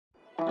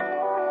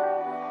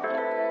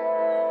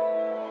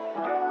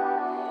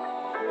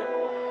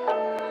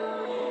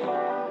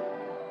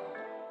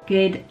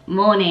Good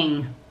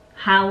morning.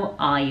 How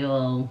are you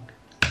all?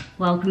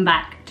 Welcome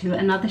back to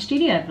another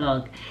studio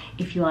vlog.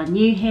 If you are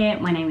new here,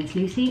 my name is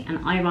Lucy and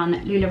I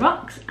run Lula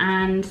Rocks,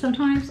 and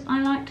sometimes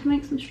I like to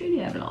make some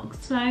studio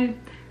vlogs. So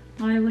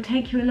I will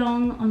take you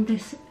along on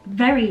this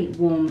very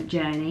warm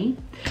journey.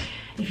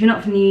 If you're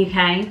not from the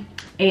UK,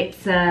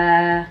 it's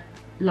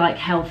like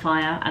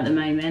hellfire at the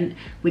moment.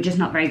 We're just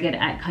not very good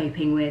at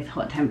coping with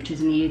hot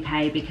temperatures in the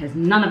UK because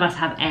none of us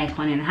have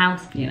aircon in the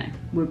house. You know,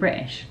 we're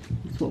British.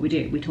 That's what we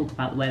do. We talk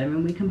about the weather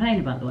and we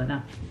complain about the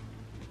weather.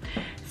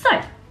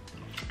 So,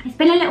 it's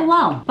been a little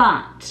while,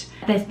 but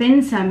there's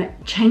been some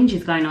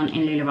changes going on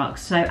in Lula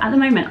Rocks. So at the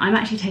moment, I'm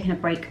actually taking a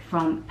break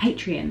from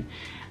Patreon,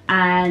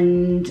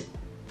 and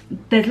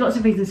there's lots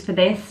of reasons for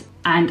this,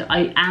 and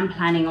I am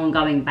planning on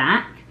going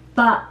back.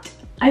 But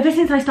ever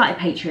since I started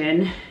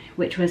Patreon,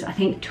 which was I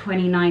think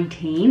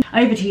 2019,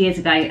 over 2 years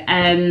ago,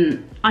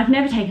 I've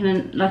never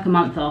taken like a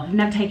month off. I've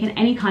never taken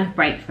any kind of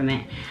break from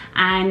it,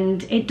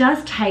 and it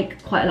does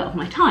take quite a lot of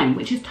my time,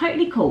 which is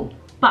totally cool.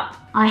 But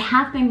I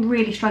have been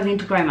really struggling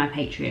to grow my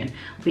Patreon.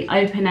 I'll be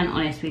open and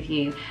honest with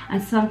you.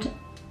 And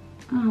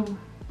oh,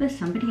 there's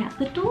somebody at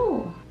the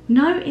door.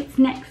 No, it's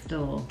next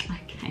door.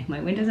 Okay,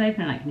 my window's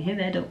open and I can hear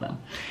their doorbell.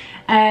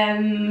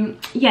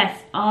 Yes,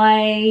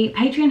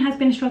 Patreon has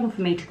been a struggle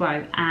for me to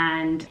grow,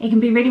 and it can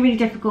be really, really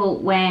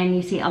difficult when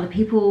you see other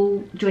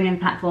people joining the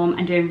platform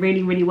and doing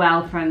really, really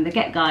well from the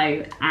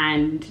get-go,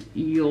 and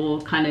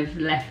you're kind of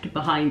left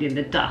behind in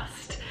the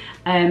dust.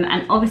 And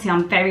obviously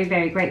I'm very,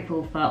 very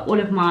grateful for all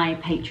of my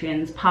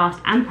patrons,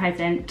 past and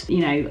present. You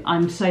know,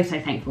 I'm so, so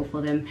thankful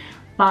for them.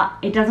 But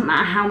it doesn't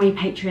matter how many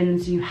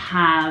patrons you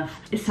have,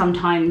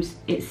 sometimes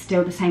it's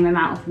still the same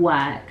amount of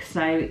work.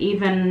 So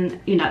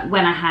even, you know,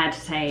 when I had,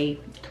 say,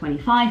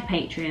 25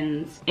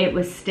 patrons, it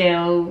was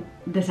still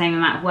the same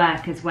amount of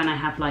work as when I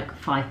have like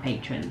 5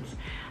 patrons.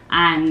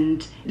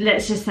 And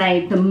let's just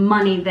say the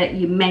money that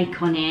you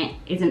make on it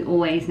isn't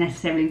always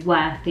necessarily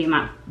worth the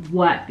amount of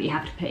work that you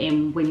have to put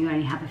in when you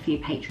only have a few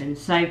patrons.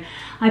 So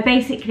I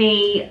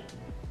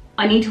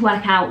need to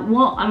work out,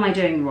 what am I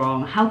doing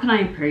wrong? How can I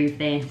improve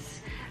this?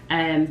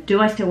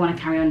 Do I still want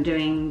to carry on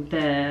doing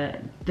the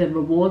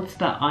rewards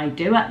that I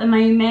do at the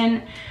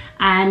moment?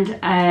 And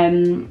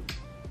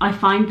I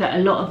find that a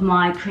lot of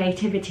my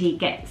creativity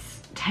gets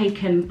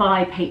taken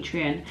by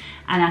Patreon,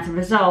 and as a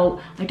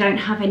result I don't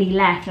have any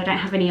left. I don't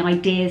have any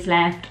ideas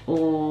left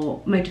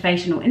or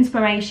motivational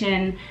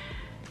inspiration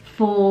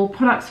for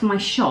products for my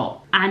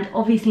shop, and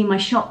obviously my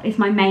shop is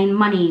my main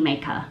money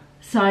maker.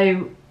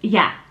 So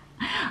yeah,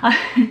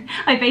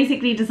 I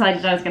basically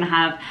decided I was going to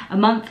have a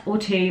month or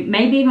two,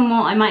 maybe even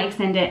more, I might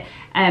extend it,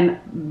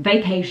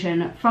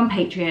 vacation from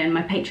Patreon.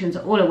 My patrons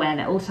are all aware,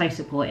 they're all so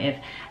supportive,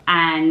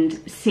 and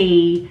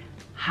see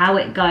how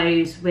it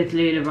goes with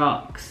Lula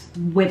Rocks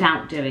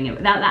without doing it,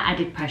 without that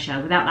added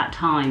pressure, without that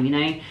time, you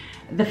know.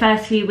 The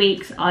first few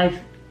weeks I've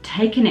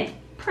taken it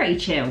pretty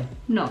chill,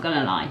 not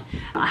gonna lie.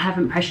 I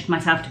haven't pressured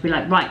myself to be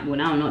like, right, well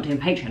now I'm not doing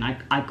Patreon,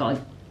 I've got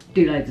to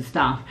do loads of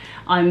stuff.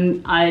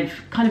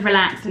 I've kind of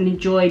relaxed and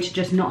enjoyed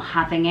just not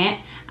having it,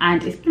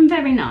 and it's been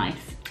very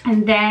nice.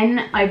 And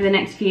then over the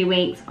next few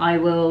weeks I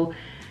will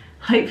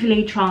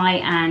hopefully try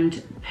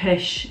and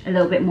push a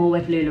little bit more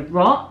with Lula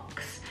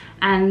Rocks,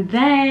 and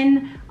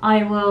then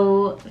I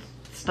will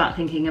start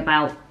thinking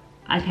about,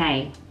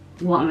 okay,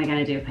 what am I going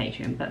to do with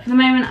Patreon? But for the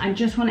moment, I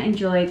just want to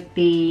enjoy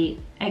the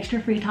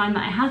extra free time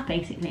that I have,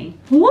 basically.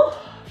 Woo!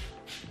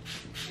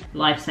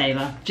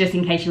 Lifesaver. Just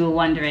in case you were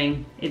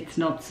wondering, it's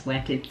not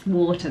sweat, it's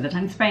water that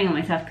I'm spraying on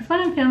myself, because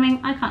when I'm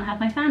filming, I can't have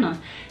my fan on.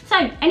 So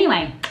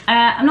anyway,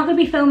 I'm not going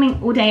to be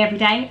filming all day, every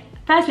day.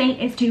 Firstly,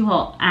 it's too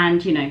hot,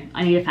 and you know,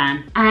 I need a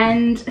fan.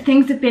 And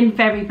things have been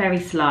very, very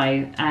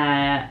slow.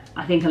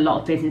 I think a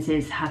lot of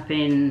businesses have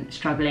been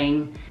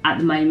struggling at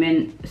the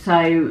moment,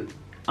 so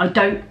I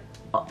don't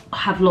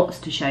have lots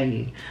to show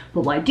you.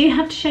 But what I do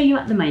have to show you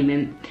at the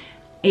moment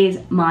is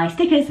my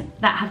stickers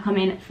that have come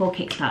in for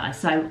Kickstarter.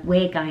 So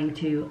we're going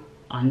to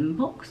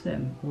unbox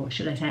them, or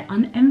should I say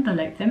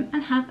unenvelope them,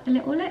 and have a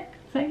little look.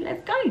 So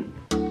let's go.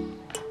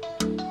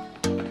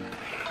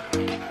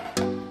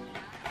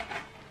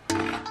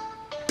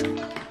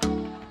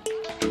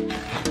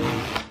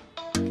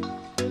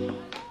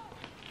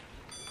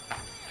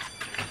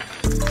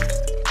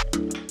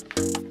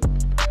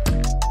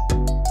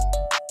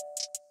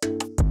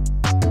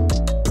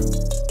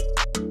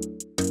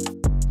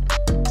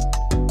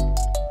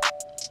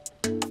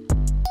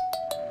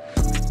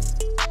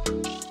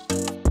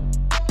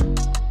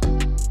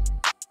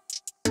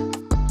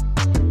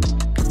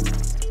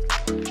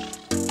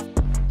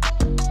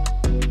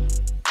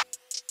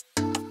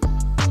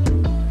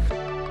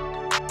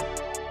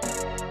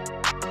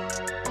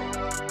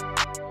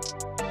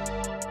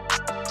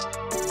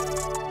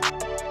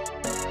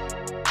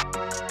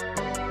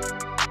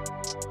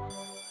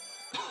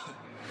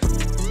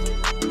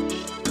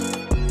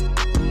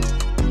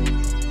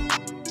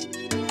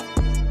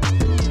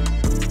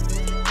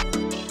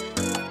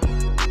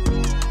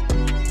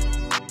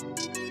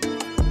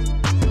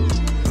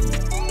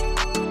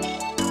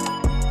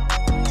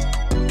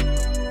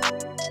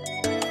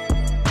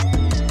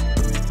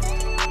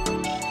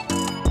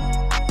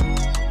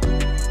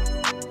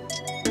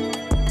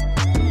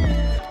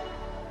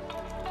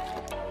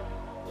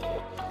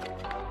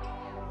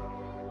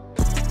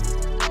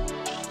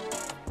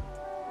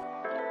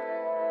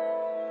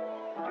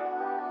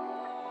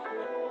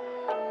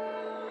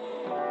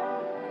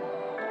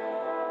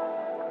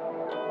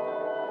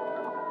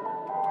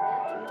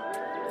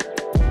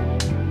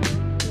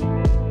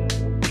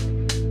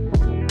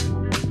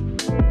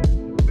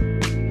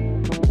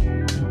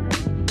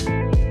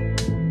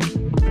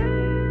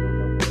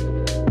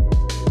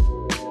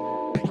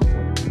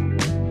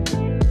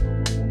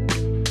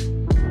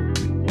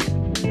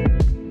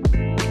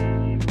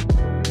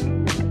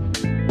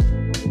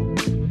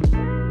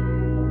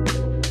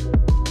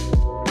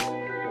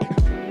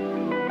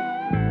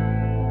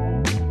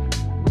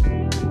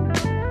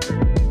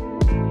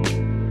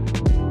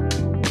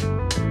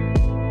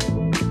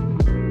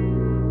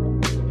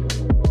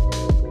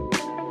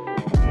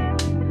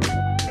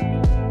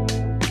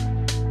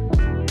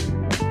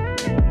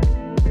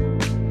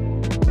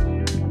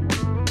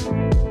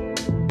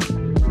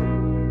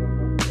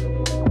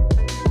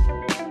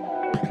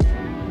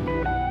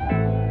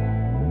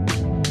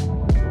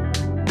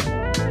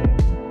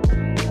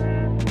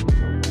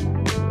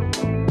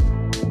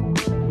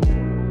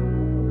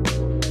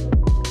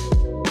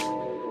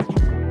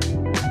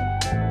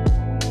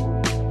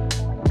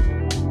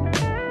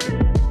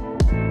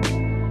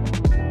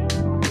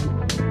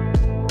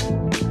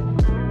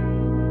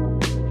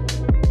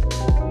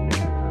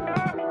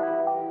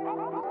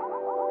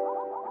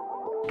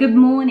 Good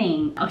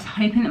morning. I was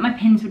hoping that my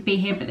pins would be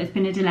here, but there's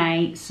been a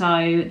delay,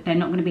 so they're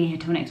not going to be here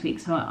till next week,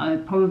 so I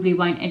probably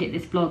won't edit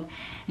this vlog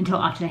until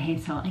after they're here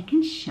so I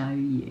can show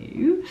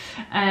you.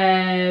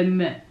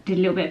 Did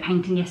a little bit of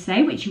painting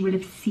yesterday, which you will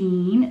have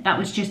seen. That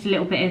was just a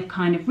little bit of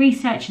kind of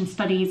research and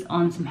studies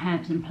on some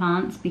herbs and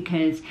plants,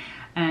 because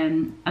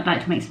I'd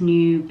like to make some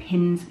new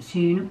pins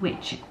soon,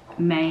 which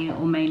may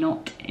or may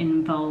not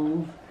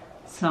involve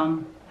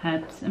some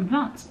herbs and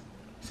plants.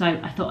 So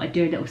I thought I'd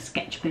do a little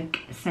sketchbook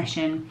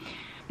session.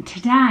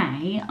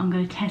 Today I'm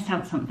going to test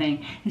out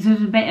something. This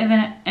was a bit of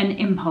an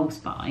impulse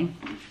buy.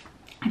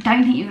 I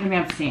don't think you're going to be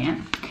able to see it.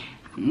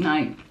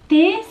 No.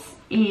 This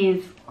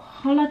is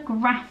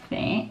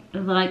holographic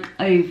like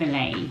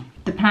overlay.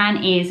 The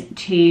plan is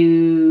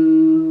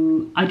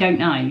to, I don't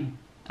know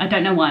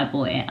why I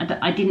bought it.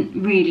 I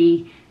didn't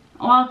really,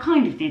 well, I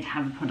kind of did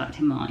have a product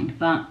in mind,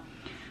 but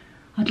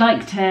I'd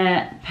like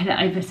to put it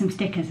over some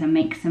stickers and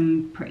make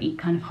some pretty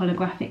kind of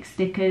holographic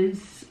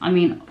stickers. I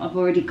mean, I've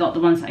already got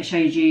the ones that I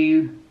showed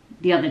you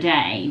the other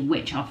day,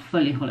 which are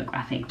fully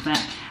holographic,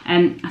 but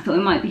I thought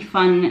it might be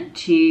fun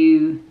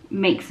to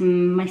make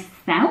some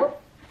myself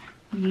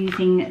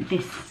using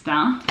this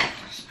stuff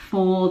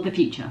for the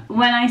future.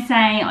 When I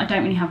say I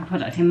don't really have a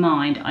product in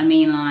mind, I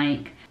mean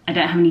like I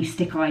don't have any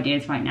sticker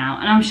ideas right now,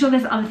 and I'm sure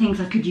there's other things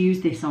I could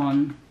use this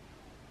on.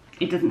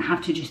 It doesn't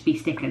have to just be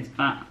stickers,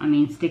 but I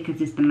mean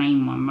stickers is the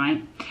main one,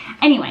 right?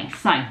 Anyway,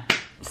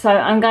 so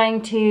I'm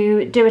going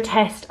to do a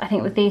test, I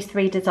think, with these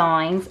three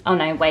designs. Oh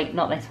no, wait,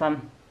 not this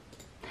one.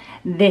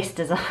 This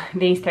design,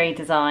 these three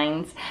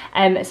designs.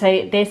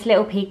 So this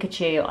little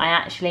Pikachu,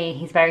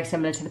 he's very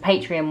similar to the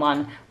Patreon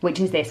one, which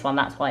is this one.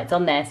 That's why it's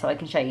on there, so I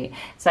can show you.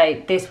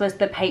 So this was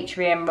the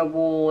Patreon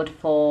reward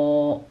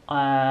for,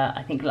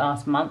 I think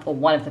last month, or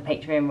one of the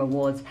Patreon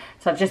rewards.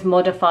 So I've just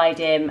modified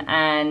him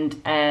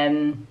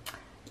and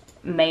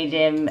made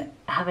him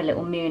have a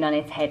little moon on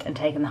his head and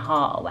taken the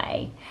heart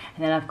away.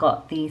 And then I've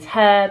got these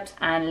herbs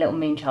and a little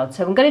moon child.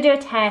 So I'm going to do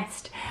a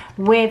test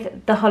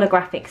with the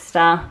holographic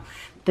stuff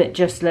that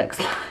just looks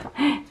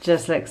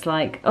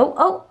like,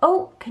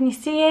 oh, can you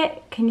see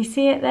it? Can you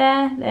see it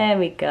there? There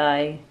we go.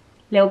 A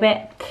little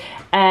bit.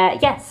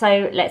 Yeah,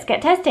 so let's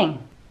get testing.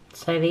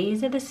 So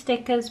these are the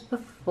stickers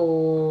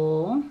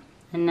before,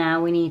 and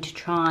now we need to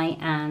try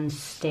and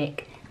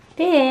stick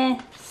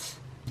this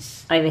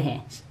over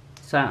here.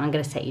 So I'm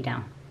going to set you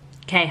down.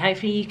 Okay,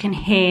 hopefully you can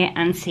hear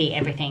and see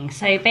everything.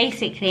 So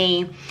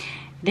basically,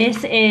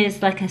 this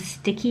is like a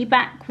sticky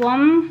back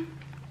one,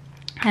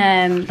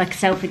 like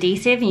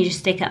self-adhesive, and you just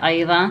stick it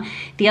over.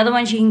 The other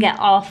ones you can get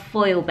are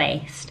foil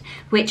based,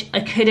 which I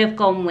could have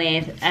gone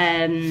with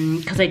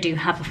because I do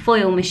have a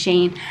foil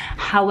machine.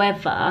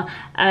 However,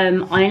 I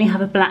only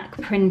have a black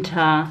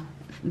printer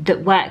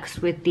that works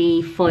with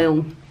the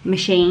foil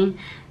machine,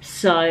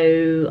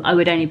 so I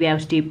would only be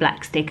able to do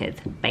black stickers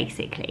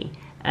basically.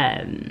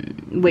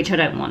 Which I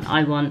don't want.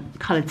 I want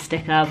coloured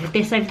sticker with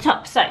this over the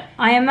top. So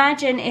I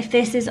imagine if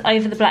this is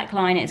over the black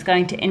line, it's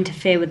going to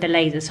interfere with the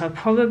laser, so I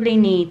probably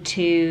need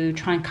to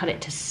try and cut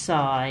it to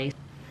size.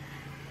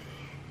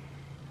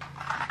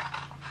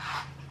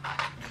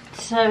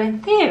 So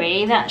in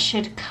theory that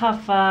should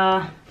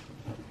cover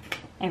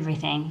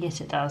everything.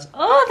 Yes, it does.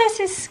 Oh, this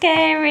is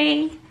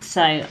scary.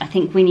 So I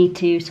think we need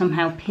to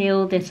somehow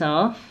peel this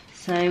off.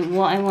 So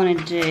what I want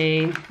to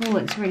do, oh,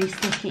 it's really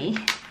sticky,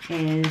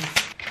 is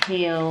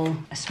peel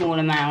a small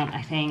amount,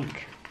 I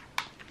think.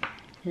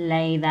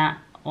 Lay that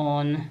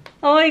on.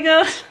 Oh my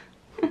god!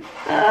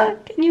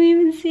 Can you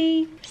even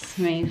see?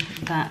 Smooth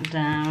that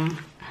down.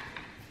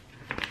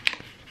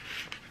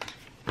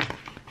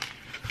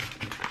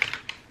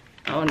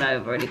 Oh no,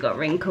 I've already got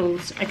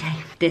wrinkles. Okay,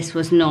 this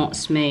was not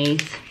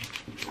smooth.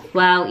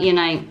 Well, you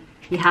know,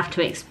 you have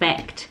to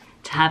expect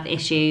to have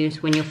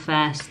issues when you're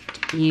first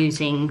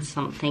using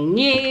something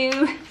new.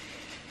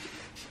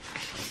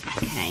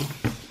 Okay.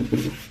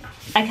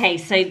 Okay,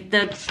 so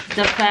the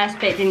first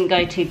bit didn't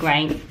go too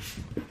great.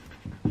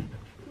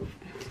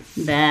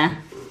 There.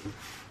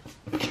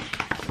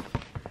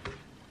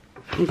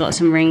 I've got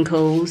some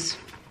wrinkles.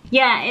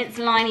 Yeah, it's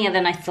linier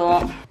than I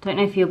thought. Don't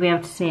know if you'll be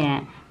able to see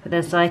it, but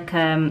there's like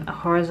a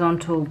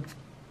horizontal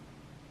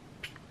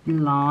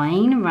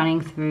line running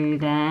through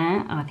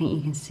there. Oh, I think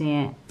you can see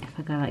it if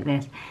I go like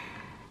this.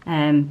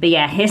 But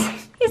yeah, here's a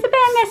bit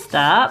messed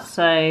up,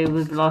 so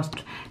we've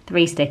lost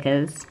 3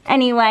 stickers.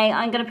 Anyway,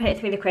 I'm gonna put it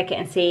through the Cricut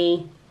and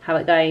see how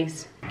it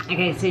goes.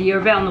 Okay, so you're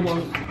a bit on the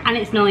wonk and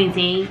it's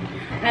noisy.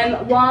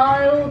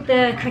 While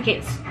the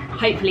Cricut's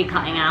hopefully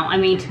cutting out, I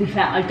mean, to be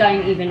fair, I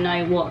don't even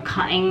know what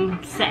cutting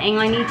setting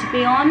I need to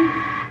be on.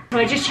 So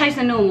I just chose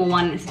the normal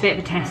one. It's a bit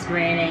of a test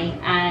really,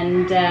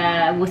 and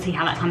we'll see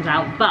how that comes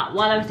out. But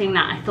while I was doing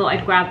that, I thought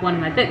I'd grab one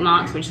of my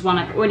bookmarks, which is one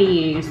I've already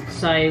used,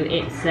 so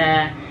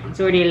it's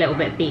already a little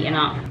bit beaten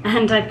up.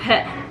 And I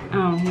put,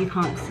 oh, you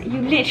can't see,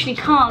 you literally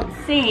can't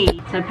see.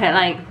 So I put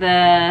like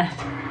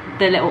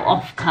the little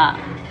offcut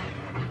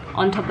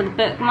on top of the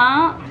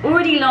bookmark.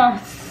 Already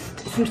lost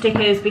some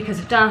stickers because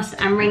of dust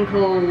and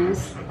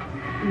wrinkles,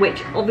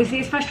 which obviously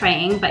is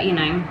frustrating, but you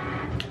know,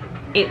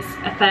 it's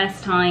a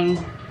first time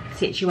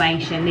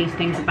situation, these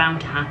things are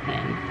bound to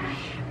happen.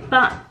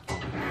 But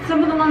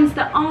some of the ones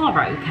that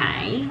are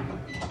okay,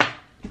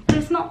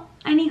 there's not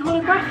any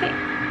holographic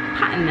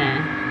pattern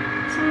there.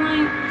 So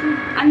I'm like,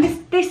 and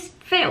this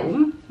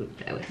film,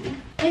 bear with me,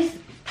 this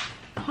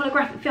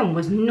holographic film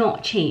was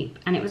not cheap,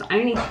 and it was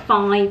only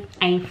 5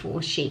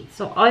 A4 sheets.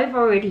 So I've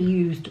already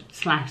used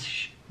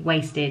 /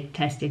 wasted,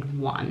 tested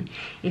 1.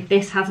 If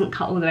this hasn't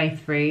cut all the way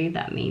through,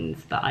 that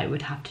means that I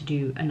would have to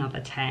do another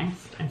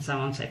test, and so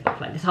on and so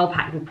forth. Like, this whole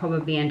pack will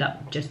probably end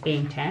up just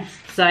being tests.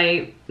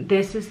 So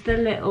this is the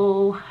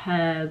little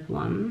herb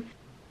one.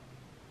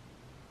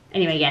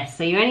 Anyway, yes,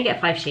 so you only get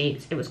 5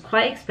 sheets. It was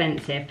quite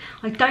expensive.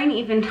 I don't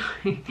even know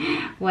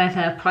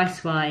whether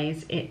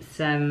price-wise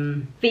it's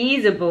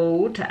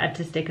feasible to add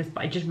to stickers,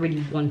 but I just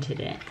really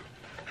wanted it.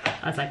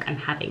 I was like, I'm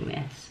having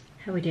this.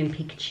 How are we doing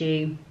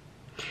Pikachu?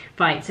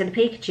 Right, so the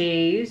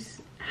Pikachus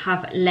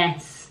have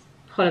less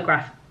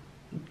holograph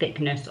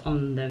thickness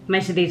on them.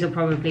 Most of these will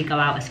probably go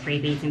out as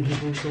freebies in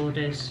people's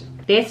orders.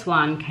 This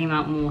one came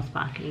out more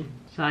sparkly,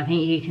 so I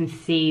think you can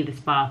see the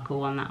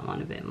sparkle on that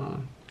one a bit more.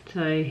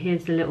 So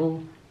here's the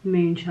little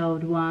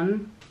Moonchild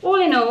one. All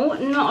in all,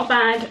 not a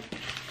bad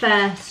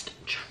first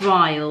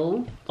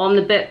trial. On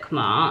the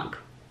bookmark,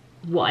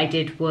 what I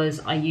did was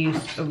I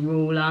used a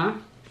ruler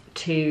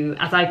to,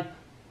 as I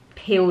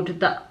peeled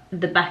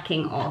the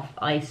backing off,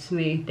 I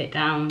smoothed it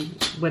down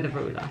with a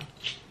ruler.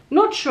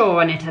 Not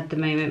sure on it at the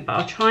moment, but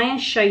I'll try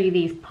and show you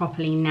these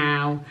properly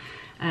now,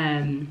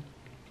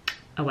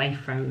 away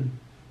from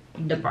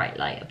the bright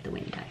light of the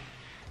window.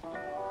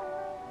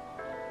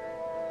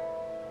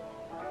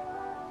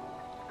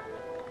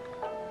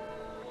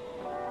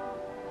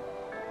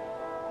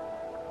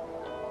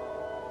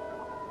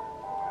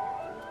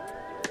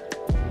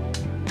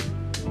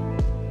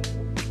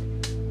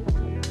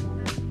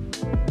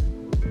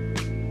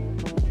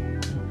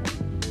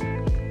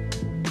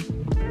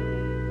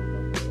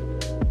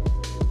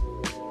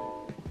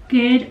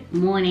 Good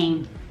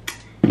morning.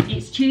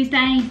 It's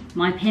Tuesday,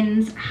 my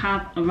pins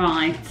have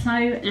arrived,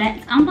 so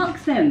let's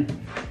unbox them.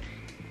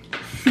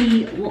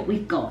 See what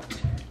we've got.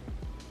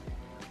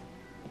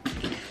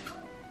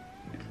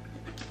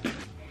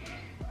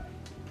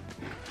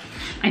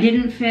 I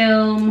didn't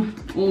film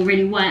or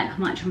really work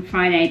much on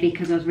Friday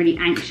because I was really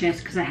anxious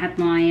because I had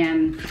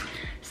my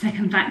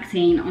second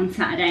vaccine on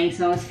Saturday,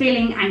 so I was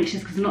feeling anxious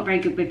because I'm not very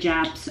good with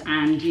jabs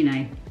and, you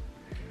know,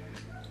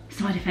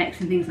 side effects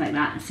and things like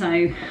that, so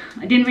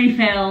I didn't really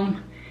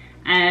film,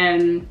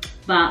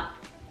 but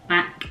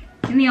back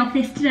in the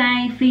office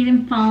today,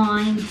 feeling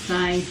fine,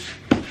 so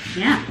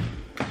yeah,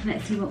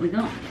 let's see what we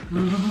got.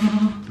 Oh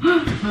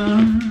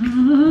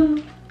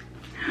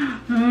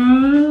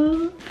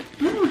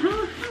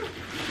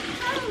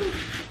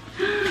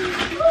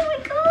my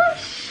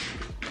gosh.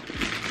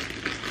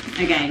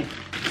 Okay,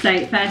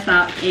 so first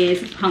up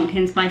is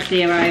Pumpkin Spice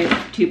Zero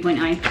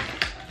 2.0.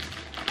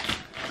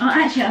 Oh,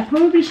 actually, I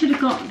probably should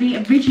have got the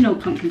original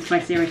Pumpkin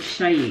Spice Zero to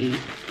show you.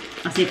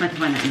 I'll see if I can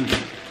find that in a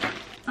minute.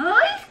 Oh,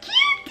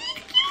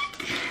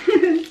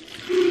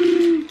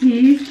 he's cute!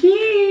 He's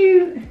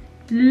cute!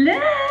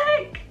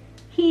 Look!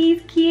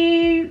 He's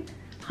cute!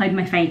 Hide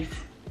my face.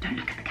 Don't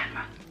look at the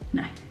camera.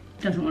 No,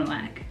 doesn't want to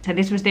work. So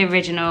this was the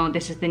original,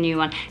 this is the new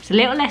one. It's a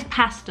little less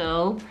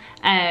pastel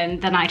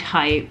than I'd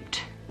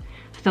hoped.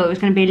 I thought it was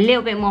going to be a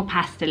little bit more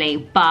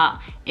pastel-y, but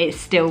it's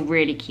still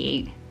really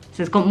cute.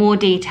 So it's got more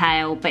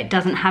detail, but it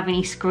doesn't have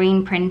any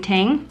screen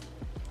printing.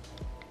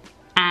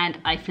 And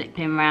I flipped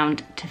him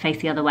around to face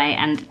the other way,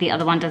 and the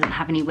other one doesn't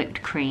have any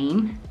whipped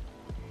cream.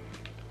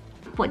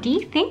 What do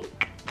you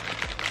think?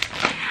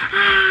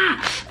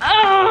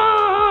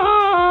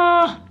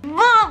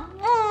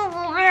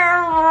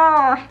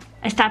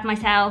 I stabbed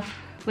myself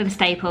with a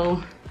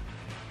staple.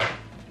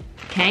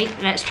 Okay,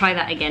 let's try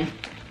that again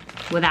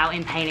without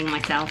impaling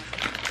myself.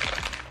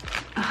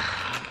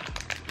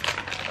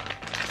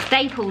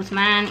 Staples,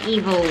 man,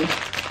 evil.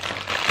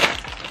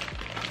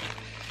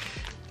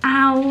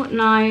 Ow,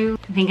 no.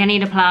 I think I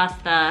need a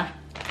plaster.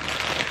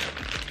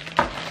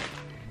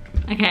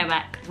 Okay, I'm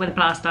back with a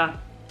plaster.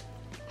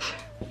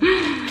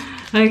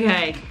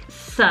 Okay,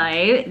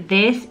 so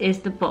this is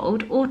the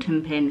bottled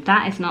autumn pin.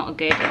 That is not a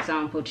good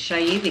example to show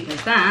you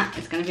because that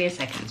is going to be a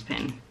seconds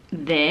pin.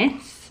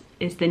 This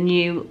is the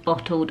new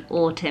bottled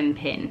autumn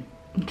pin.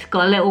 It's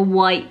got a little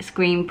white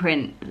screen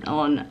print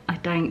on. I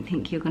don't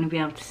think you're going to be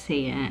able to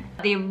see it.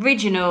 The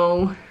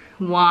original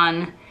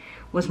one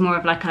was more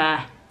of like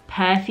a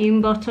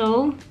perfume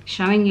bottle.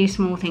 Showing you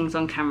small things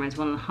on camera is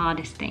one of the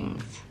hardest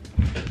things.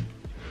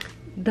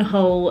 The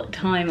whole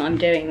time I'm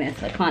doing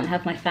this, I can't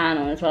have my fan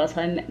on as well,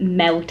 so I'm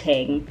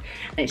melting.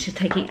 It's just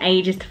taking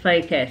ages to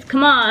focus.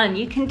 Come on,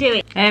 you can do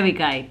it. There we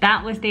go.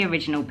 That was the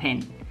original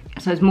pin.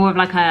 So it's more of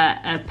like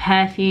a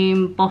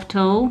perfume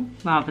bottle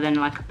rather than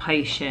like a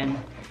potion.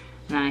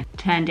 And I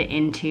turned it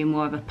into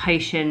more of a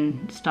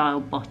potion style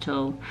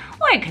bottle.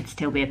 Or it could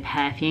still be a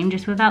perfume,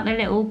 just without the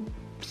little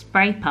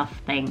spray puff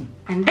thing.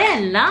 And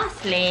then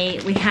lastly,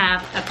 we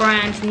have a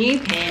brand new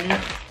pin.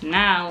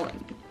 Now,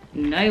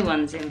 no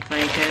one's in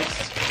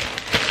focus.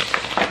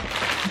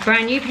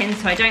 brand new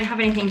pins, so I don't have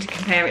anything to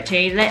compare it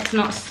to. Let's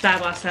not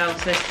stab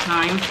ourselves this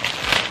time.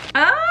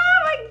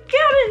 Oh my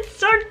god, it's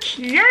so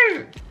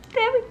cute.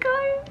 There we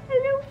go, a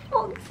little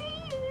foxy.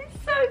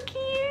 It's so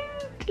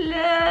cute.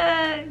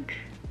 Look.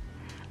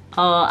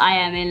 Oh, I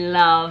am in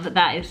love.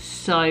 That is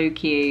so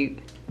cute.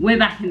 We're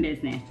back in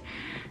business.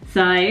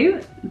 So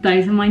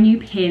those are my new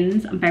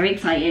pins. I'm very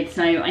excited.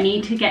 So I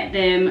need to get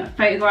them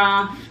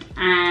photographed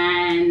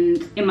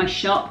and in my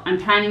shop. I'm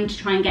planning to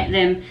try and get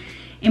them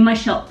in my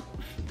shop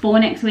for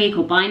next week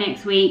or by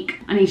next week.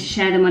 I need to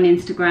share them on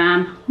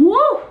Instagram.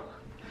 Woo!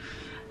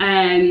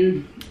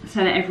 So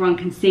that everyone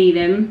can see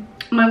them.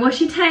 My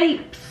washi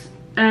tapes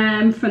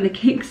from the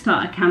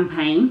Kickstarter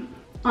campaign,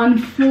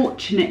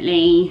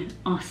 unfortunately,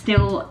 are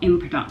still in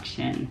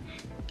production.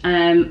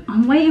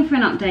 I'm waiting for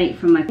an update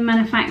from my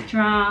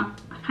manufacturer.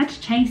 I've had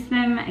to chase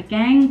them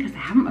again because they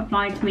haven't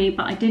replied to me,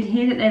 but I did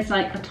hear that there's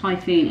like a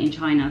typhoon in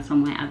China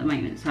somewhere at the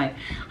moment, so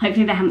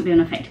hopefully they haven't been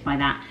affected by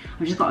that.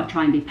 I've just got to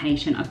try and be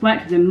patient. I've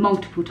worked with them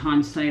multiple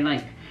times, so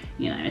like,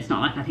 you know, it's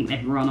not like I think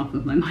they've run off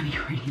with my money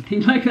or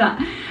anything like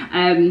that.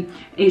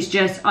 It's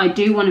just, I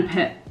do want to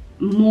put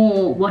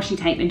more washi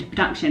tape into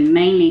production,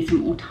 mainly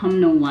some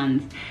autumnal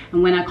ones.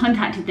 And when I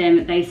contacted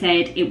them, they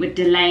said it would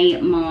delay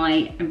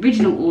my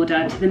original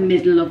order to the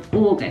middle of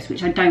August,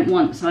 which I don't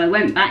want. So I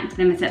went back to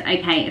them and said,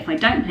 okay, if I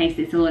don't place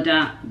this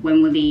order,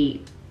 when will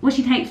the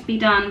washi tapes be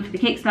done for the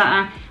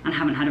Kickstarter? And I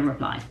haven't had a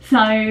reply.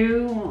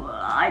 So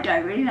I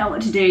don't really know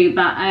what to do,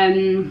 but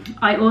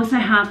I also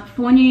have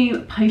 4 new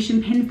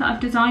potion pins that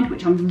I've designed,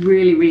 which I'm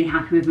really, really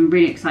happy with and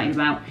really excited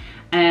about.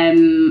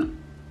 And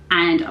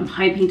I'm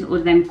hoping to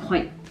order them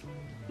quite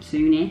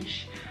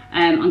soonish.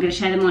 I'm going to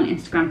share them on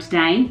Instagram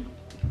today,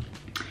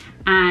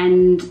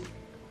 and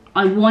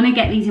I want to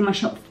get these in my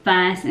shop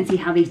first and see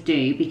how these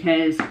do,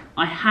 because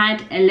I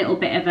had a little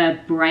bit of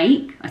a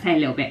break. I say a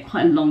little bit,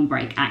 quite a long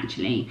break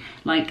actually,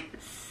 like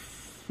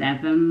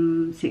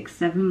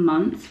 6-7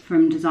 months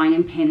from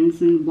designing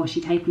pins and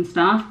washi tape and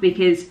stuff,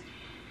 because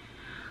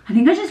I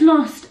think I just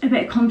lost a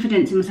bit of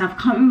confidence in myself. I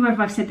can't remember if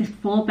I've said this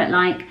before, but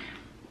like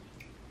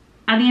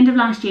at the end of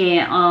last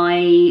year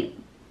I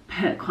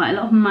put quite a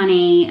lot of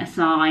money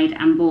aside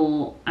and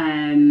bought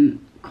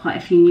quite a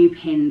few new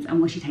pins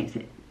and washi tapes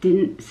that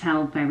didn't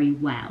sell very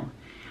well,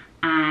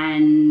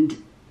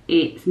 and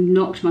it's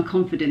knocked my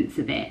confidence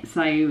a bit.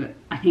 So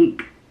I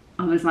think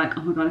I was like,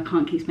 oh my god, I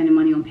can't keep spending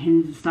money on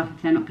pins and stuff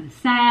if they're not going to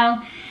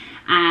sell.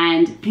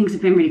 And things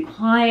have been really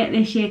quiet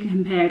this year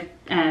compared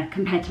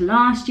to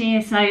last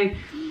year, so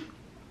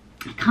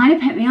it kind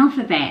of put me off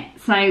a bit.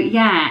 So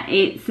yeah,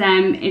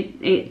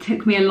 it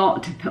took me a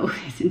lot to put all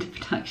this into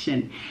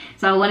production.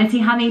 So I want to see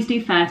how these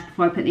do first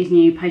before I put these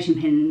new potion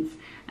pins,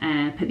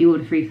 put the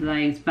order through for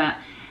those. But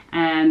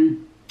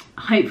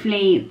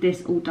hopefully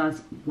this all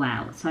does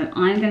well. So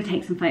I'm going to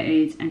take some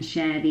photos and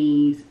share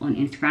these on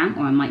Instagram,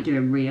 or I might do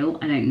a reel,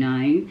 I don't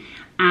know.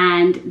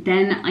 And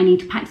then I need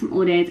to pack some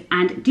orders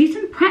and do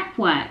some prep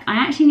work. I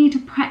actually need to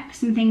prep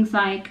some things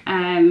like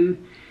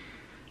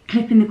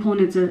clipping the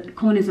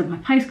corners of my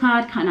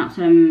postcard, cutting up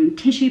some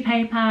tissue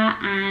paper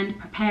and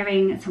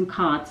preparing some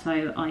cards.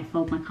 So I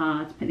fold my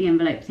cards, put the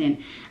envelopes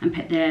in and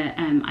put the,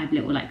 I have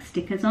little like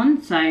stickers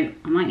on. So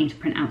I might need to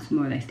print out some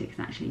more of those stickers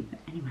actually, but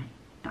anyway,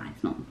 that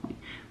is not the point.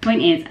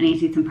 Point is, I need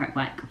to do some prep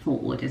work for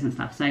orders and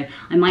stuff. So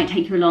I might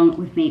take you along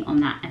with me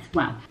on that as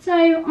well. So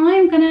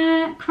I'm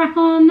gonna crack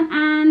on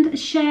and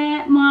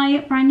share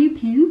my brand new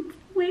pins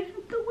with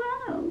the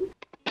world.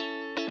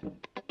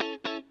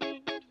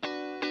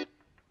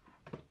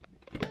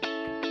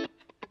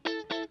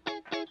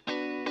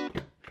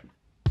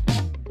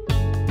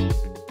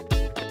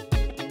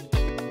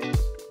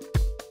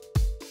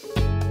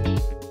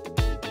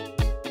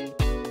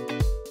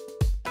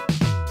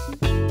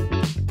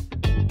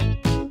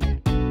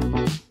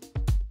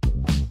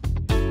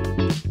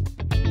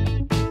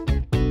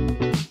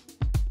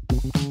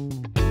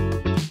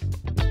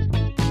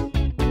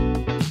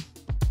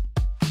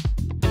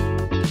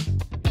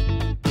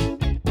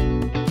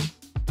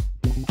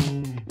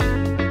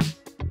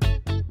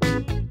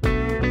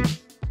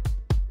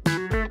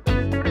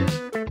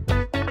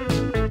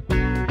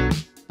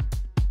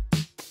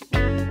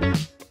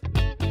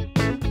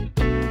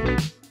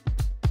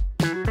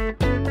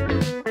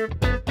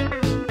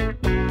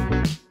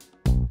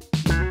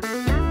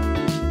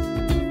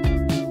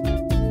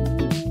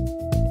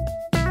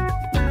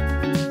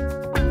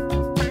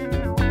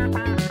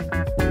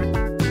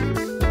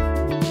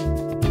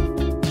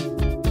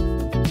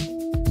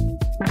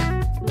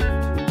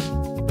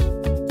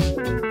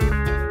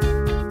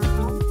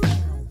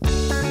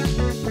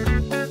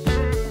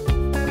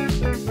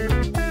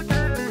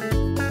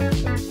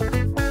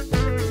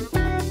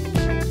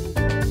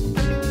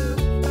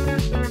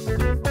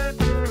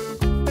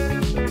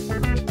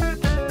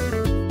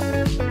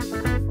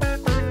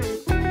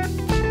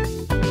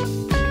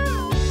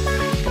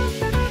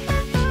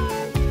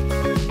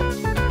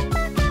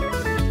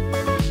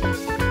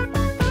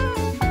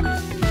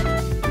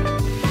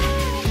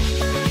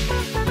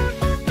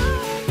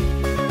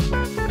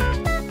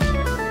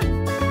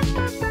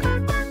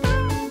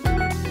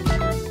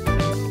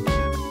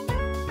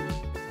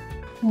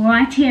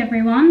 Righty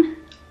everyone,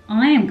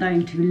 I am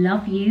going to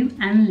love you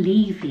and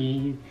leave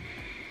you.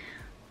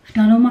 I've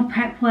done all my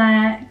prep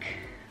work,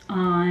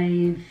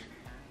 I've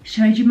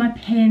showed you my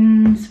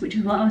pins, which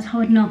is what I was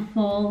holding off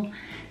for.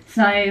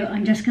 So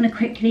I'm just going to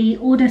quickly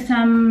order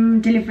some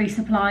delivery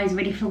supplies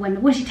ready for when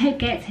the washi tape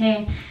gets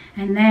here,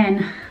 and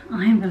then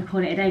I am going to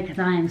call it a day because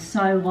I am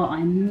so hot,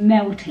 I'm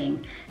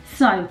melting.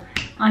 So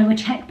I will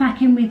check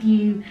back in with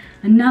you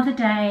another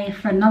day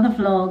for another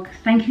vlog.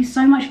 Thank you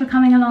so much for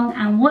coming along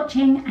and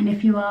watching, and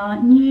if you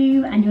are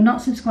new and you're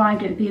not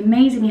subscribed, it would be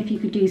amazing if you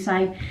could do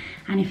so,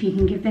 and if you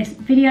can give this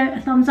video a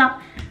thumbs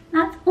up,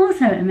 that's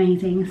also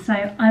amazing. So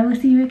I will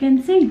see you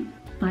again soon.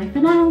 Bye for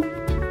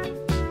now.